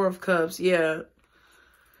Cups, Four of Cups. Yeah.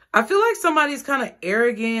 I feel like somebody's kind of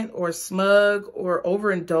arrogant or smug or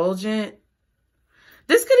overindulgent.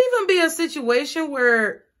 This could even be a situation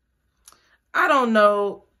where, I don't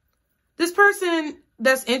know, this person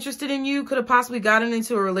that's interested in you could have possibly gotten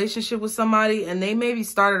into a relationship with somebody, and they maybe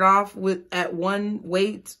started off at one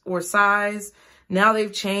weight or size. Now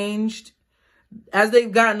they've changed. As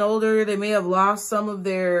they've gotten older, they may have lost some of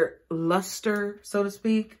their luster, so to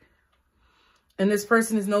speak. And this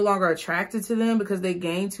person is no longer attracted to them because they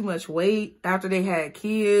gained too much weight after they had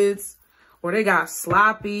kids, or they got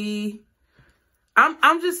sloppy.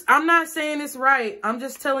 I'm not saying it's right. I'm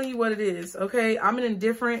just telling you what it is, okay? I'm an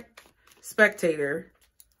indifferent spectator.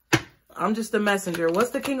 I'm just a messenger. What's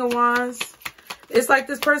the King of Wands? It's like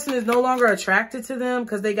this person is no longer attracted to them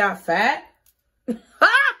because they got fat.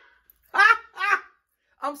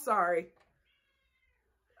 I'm sorry.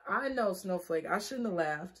 I know, Snowflake. I shouldn't have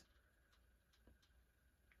laughed.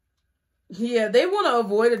 Yeah, they want to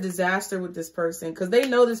avoid a disaster with this person because they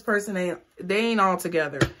know this person ain't all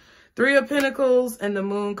together. Three of Pentacles and the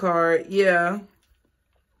Moon card. Yeah.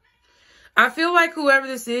 I feel like whoever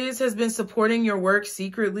this is has been supporting your work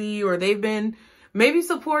secretly, or they've been maybe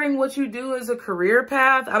supporting what you do as a career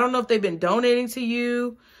path. I don't know if they've been donating to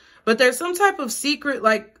you, but there's some type of secret,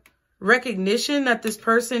 like, recognition that this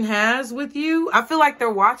person has with you. I feel like they're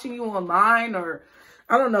watching you online, or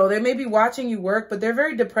I don't know, they may be watching you work, but they're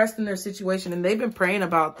very depressed in their situation, and they've been praying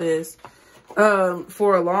about this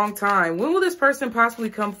for a long time. When will this person possibly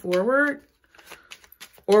come forward?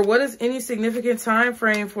 Or what is any significant time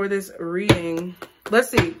frame for this reading? Let's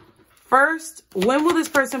see. First, when will this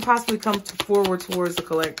person possibly come forward towards the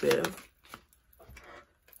collective?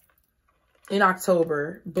 In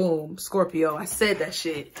October. Boom. Scorpio. I said that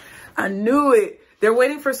shit. I knew it. They're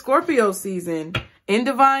waiting for Scorpio season in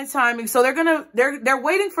divine timing. So they're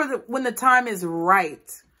waiting for when the time is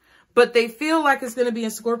right. But they feel like it's going to be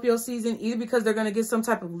in Scorpio season, either because they're going to get some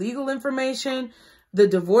type of legal information. The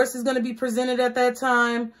divorce is going to be presented at that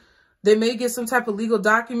time. They may get some type of legal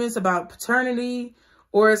documents about paternity,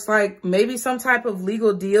 or it's like maybe some type of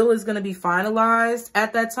legal deal is going to be finalized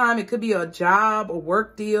at that time. It could be a job, a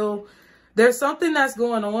work deal. There's something that's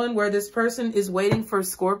going on where this person is waiting for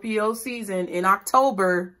Scorpio season in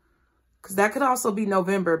October, because that could also be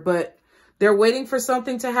November, but they're waiting for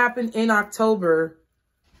something to happen in October,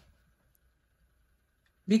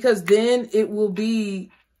 because then it will be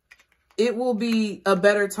a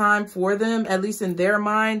better time for them, at least in their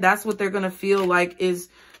mind. That's what they're going to feel like is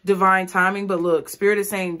divine timing. But look, Spirit is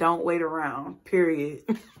saying don't wait around, period.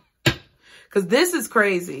 Because this is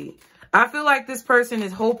crazy. I feel like this person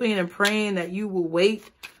is hoping and praying that you will wait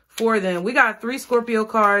for them. We got 3 Scorpio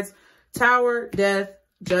cards: Tower, Death,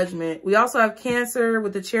 Judgment. We also have Cancer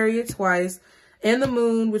with the Chariot twice, and the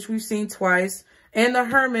Moon, which we've seen twice, and the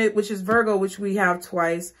Hermit, which is Virgo, which we have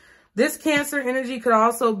twice. This Cancer energy could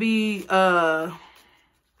also be, what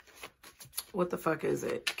the fuck is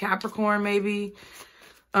it? Capricorn, maybe,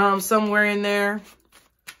 somewhere in there.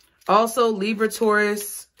 Also, Libra,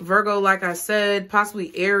 Taurus, Virgo, like I said,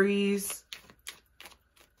 possibly Aries,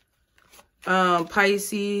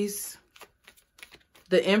 Pisces.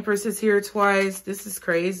 The Empress is here twice. This is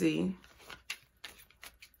crazy.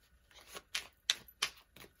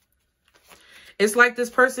 It's like this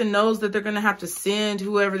person knows that they're going to have to send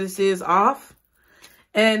whoever this is off.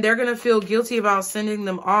 And they're going to feel guilty about sending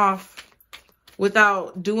them off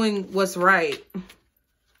without doing what's right.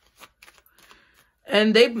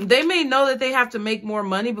 And they may know that they have to make more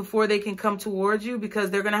money before they can come towards you, because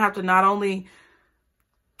they're going to have to not only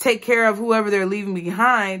take care of whoever they're leaving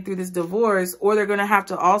behind through this divorce, or they're going to have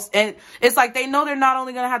to also, and it's like they know they're not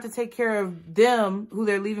only going to have to take care of them, who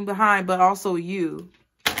they're leaving behind, but also you.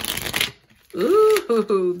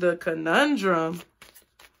 Ooh, the conundrum.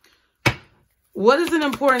 What is an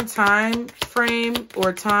important time frame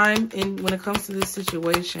or time when it comes to this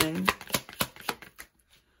situation?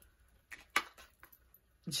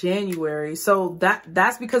 January. So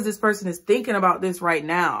that's because this person is thinking about this right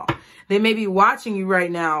now. They may be watching you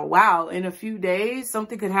right now. Wow, in a few days,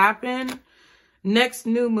 something could happen. Next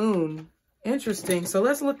new moon. Interesting. So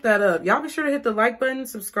let's look that up. Y'all be sure to hit the like button,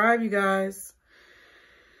 subscribe, you guys.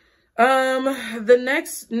 The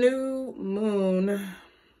next new moon.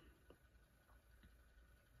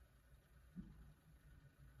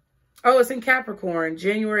 Oh, it's in Capricorn,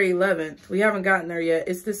 January 11th. We haven't gotten there yet.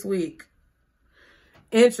 It's this week.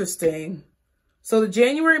 Interesting. So the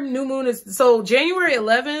January new moon is, so January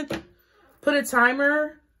 11th, put a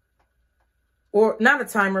timer, or not a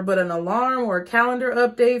timer, but an alarm or a calendar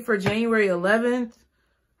update for January 11th.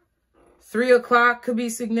 3 o'clock could be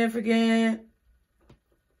significant.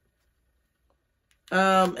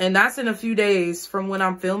 And that's in a few days from when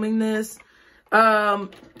I'm filming this.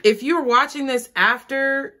 If you're watching this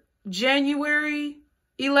after January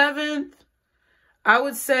 11th, I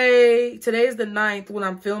would say today is the 9th when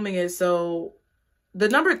I'm filming it. So the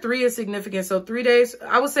number 3 is significant. So 3 days,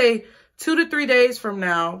 I would say 2 to 3 days from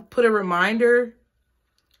now, put a reminder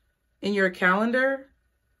in your calendar.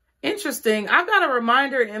 Interesting. I've got a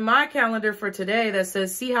reminder in my calendar for today that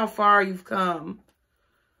says, see how far you've come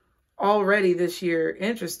already this year.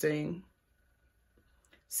 Interesting.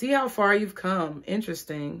 See how far you've come.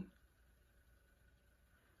 Interesting.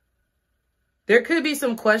 There could be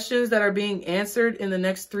some questions that are being answered in the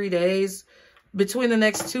next 3 days, between the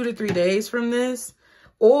next 2 to 3 days from this.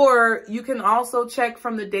 Or you can also check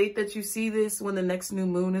from the date that you see this when the next new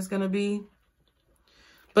moon is going to be.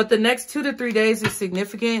 But the next 2 to 3 days is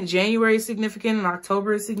significant. January is significant and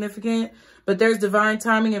October is significant. But there's divine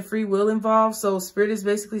timing and free will involved. So Spirit is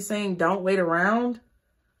basically saying don't wait around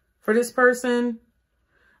for this person.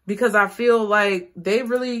 Because I feel like they're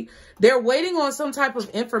waiting on some type of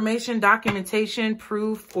information, documentation,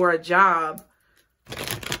 proof, or a job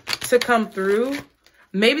to come through.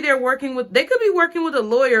 Maybe they could be working with a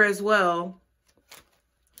lawyer as well.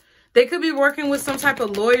 They could be working with some type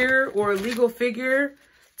of lawyer or a legal figure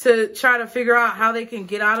to try to figure out how they can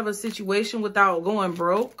get out of a situation without going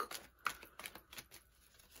broke.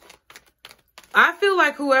 I feel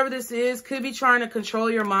like whoever this is could be trying to control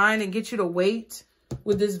your mind and get you to wait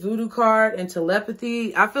with this voodoo card and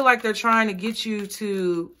telepathy. I feel like they're trying to get you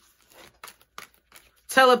to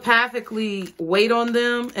telepathically wait on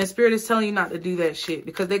them. And Spirit is telling you not to do that shit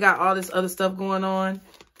because they got all this other stuff going on.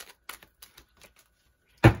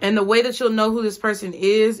 And the way that you'll know who this person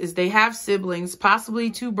is they have siblings, possibly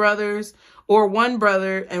 2 brothers or 1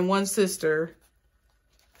 brother and 1 sister.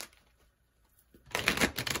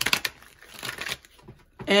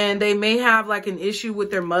 And they may have like an issue with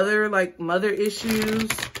their mother, like mother issues.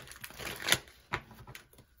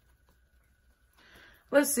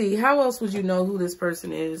 Let's see. How else would you know who this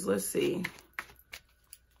person is? Let's see.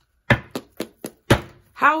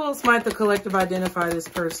 How else might the collective identify this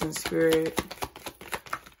person, Spirit?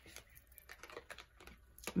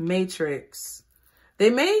 Matrix. They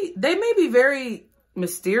may be very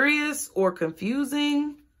mysterious or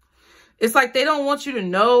confusing. It's like they don't want you to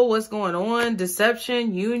know what's going on.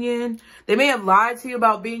 Deception, union. They may have lied to you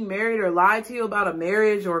about being married or lied to you about a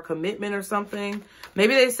marriage or a commitment or something.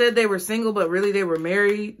 Maybe they said they were single, but really they were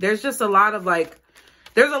married. There's just a lot of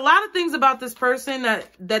there's a lot of things about this person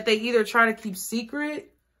that they either try to keep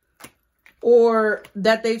secret or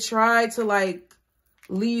that they try to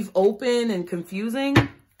leave open and confusing.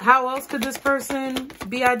 How else could this person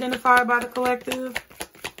be identified by the collective?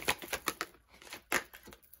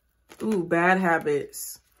 Ooh, bad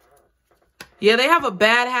habits. Yeah, they have a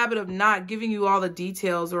bad habit of not giving you all the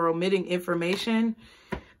details or omitting information.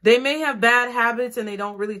 They may have bad habits and they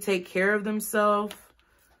don't really take care of themselves.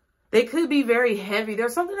 They could be very heavy.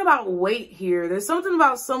 There's something about weight here. There's something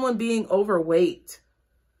about someone being overweight,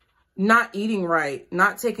 not eating right,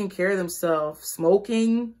 not taking care of themselves,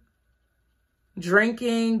 smoking,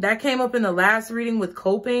 drinking. That came up in the last reading with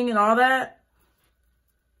coping and all that.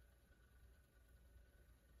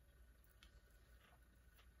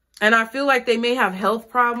 And I feel like they may have health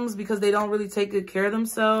problems because they don't really take good care of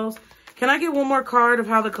themselves. Can I get one more card of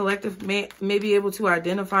how the collective may be able to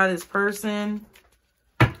identify this person?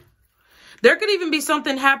 There could even be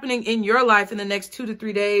something happening in your life in the next 2 to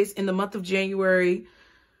 3 days in the month of January,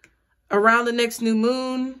 around the next new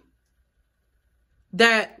moon,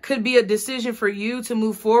 that could be a decision for you to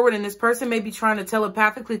move forward. And this person may be trying to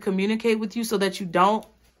telepathically communicate with you so that you don't.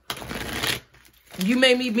 You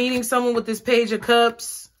may be meeting someone with this Page of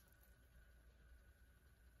Cups.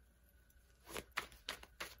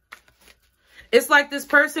 It's like this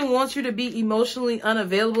person wants you to be emotionally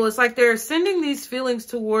unavailable. It's like they're sending these feelings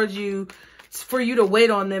towards you for you to wait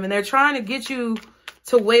on them. And they're trying to get you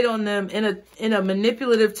to wait on them in a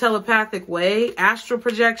manipulative, telepathic way. Astral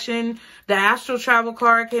projection. The astral travel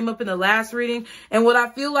card came up in the last reading. And what I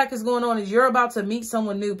feel like is going on is you're about to meet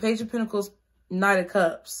someone new. Page of Pentacles, Knight of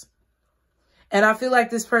Cups. And I feel like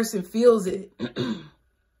this person feels it.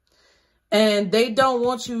 And they don't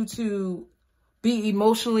want you to be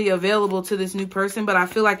emotionally available to this new person, but I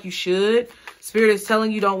feel like you should. Spirit is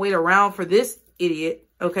telling you don't wait around for this idiot.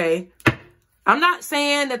 okay? I'm not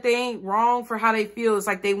saying that they ain't wrong for how they feel. It's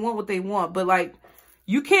like they want what they want. But, like,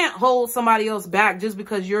 you can't hold somebody else back just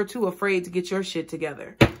because you're too afraid to get your shit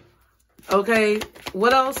together. Okay?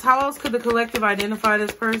 What else? How else could the collective identify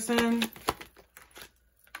this person?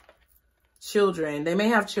 Children. They may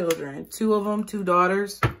have children. 2 of them, 2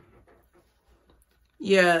 daughters.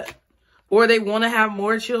 Yeah. Or they want to have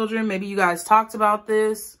more children. Maybe you guys talked about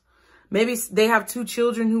this. Maybe they have 2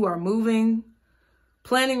 children who are moving.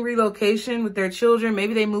 Planning relocation with their children.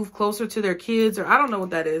 Maybe they move closer to their kids, or I don't know what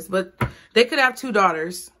that is, but they could have 2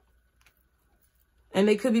 daughters. And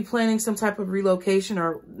they could be planning some type of relocation,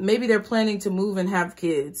 or maybe they're planning to move and have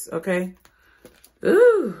kids, okay?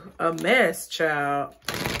 Ooh, a mess, child.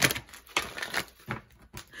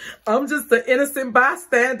 I'm just the innocent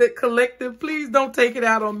bystander, collective. Please don't take it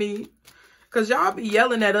out on me. Because y'all be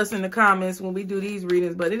yelling at us in the comments when we do these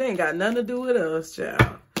readings, but it ain't got nothing to do with us,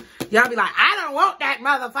 child. Y'all be like, I don't want that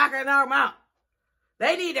motherfucker no more.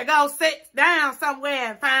 They need to go sit down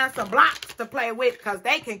somewhere and find some blocks to play with because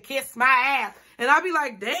they can kiss my ass. And I'll be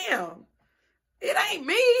like, damn, it ain't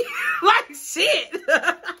me. Like, shit.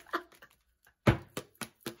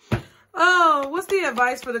 Oh, what's the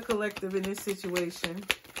advice for the collective in this situation?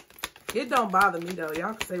 It don't bother me, though.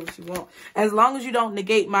 Y'all can say what you want. As long as you don't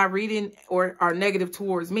negate my reading or are negative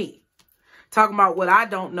towards me. Talking about what I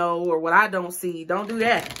don't know or what I don't see. Don't do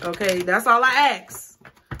that, okay? That's all I ask.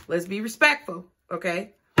 Let's be respectful,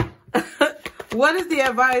 okay? What is the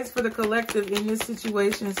advice for the collective in this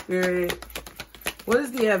situation, Spirit? What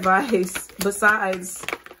is the advice besides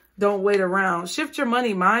don't wait around? Shift your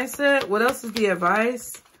money mindset. What else is the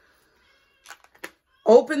advice?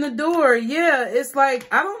 Open the door. Yeah, it's like,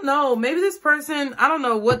 I don't know. Maybe this person, I don't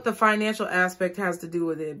know what the financial aspect has to do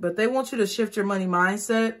with it, but they want you to shift your money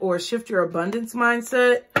mindset or shift your abundance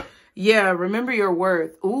mindset. Yeah, remember your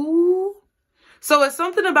worth. Ooh. So it's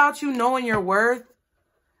something about you knowing your worth,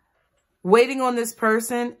 waiting on this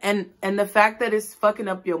person, and the fact that it's fucking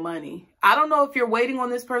up your money. I don't know if you're waiting on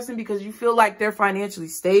this person because you feel like they're financially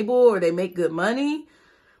stable or they make good money,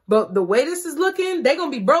 but the way this is looking, they're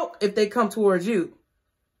going to be broke if they come towards you.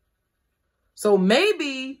 So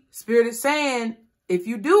maybe Spirit is saying, if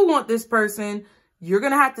you do want this person, you're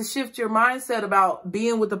going to have to shift your mindset about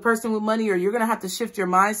being with the person with money, or you're going to have to shift your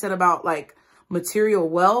mindset about like material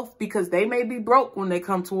wealth, because they may be broke when they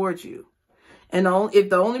come towards you. And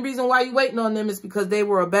if the only reason why you're waiting on them is because they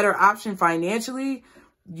were a better option financially,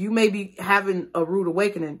 you may be having a rude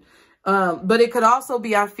awakening. But it could also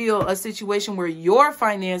be, I feel, a situation where your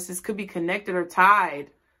finances could be connected or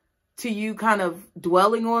tied to you kind of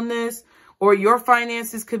dwelling on this. Or your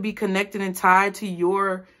finances could be connected and tied to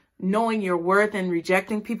your knowing your worth and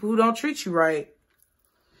rejecting people who don't treat you right.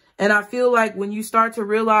 And I feel like when you start to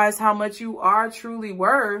realize how much you are truly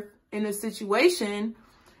worth in a situation,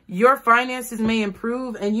 your finances may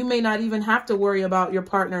improve and you may not even have to worry about your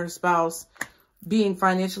partner or spouse being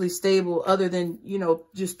financially stable other than, you know,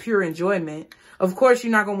 just pure enjoyment. Of course, you're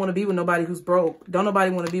not going to want to be with nobody who's broke. Don't nobody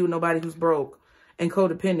want to be with nobody who's broke and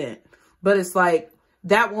codependent. But it's like,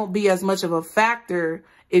 that won't be as much of a factor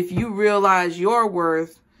if you realize your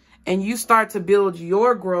worth and you start to build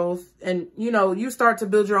your growth and, you know, you start to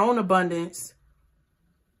build your own abundance.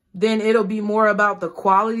 Then it'll be more about the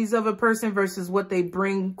qualities of a person versus what they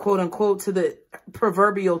bring, quote unquote, to the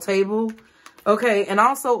proverbial table. Okay. And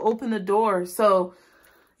also open the door. So,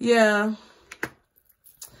 yeah,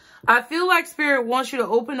 I feel like Spirit wants you to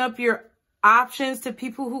open up your options to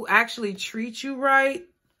people who actually treat you right.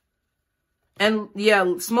 And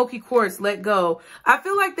yeah, smoky quartz, let go. I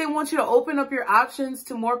feel like they want you to open up your options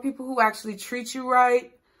to more people who actually treat you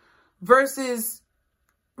right versus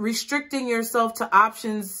restricting yourself to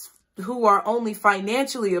options who are only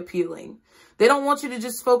financially appealing. They don't want you to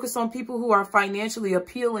just focus on people who are financially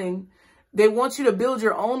appealing. They want you to build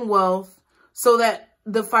your own wealth so that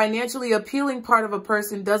the financially appealing part of a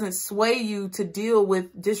person doesn't sway you to deal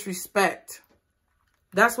with disrespect.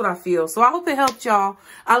 That's what I feel. So I hope it helped y'all.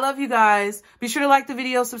 I love you guys. Be sure to like the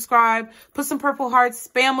video, subscribe, put some purple hearts,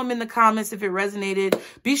 spam them in the comments if it resonated.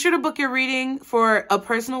 Be sure to book your reading for a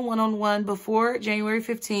personal one-on-one before January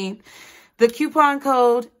 15th. The coupon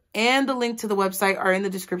code and the link to the website are in the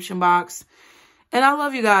description box. And I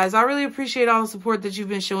love you guys. I really appreciate all the support that you've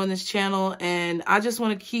been showing this channel. And I just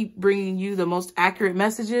want to keep bringing you the most accurate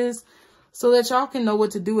messages so that y'all can know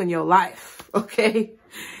what to do in your life. Okay?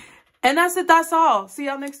 And that's it. That's all. See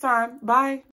y'all next time. Bye.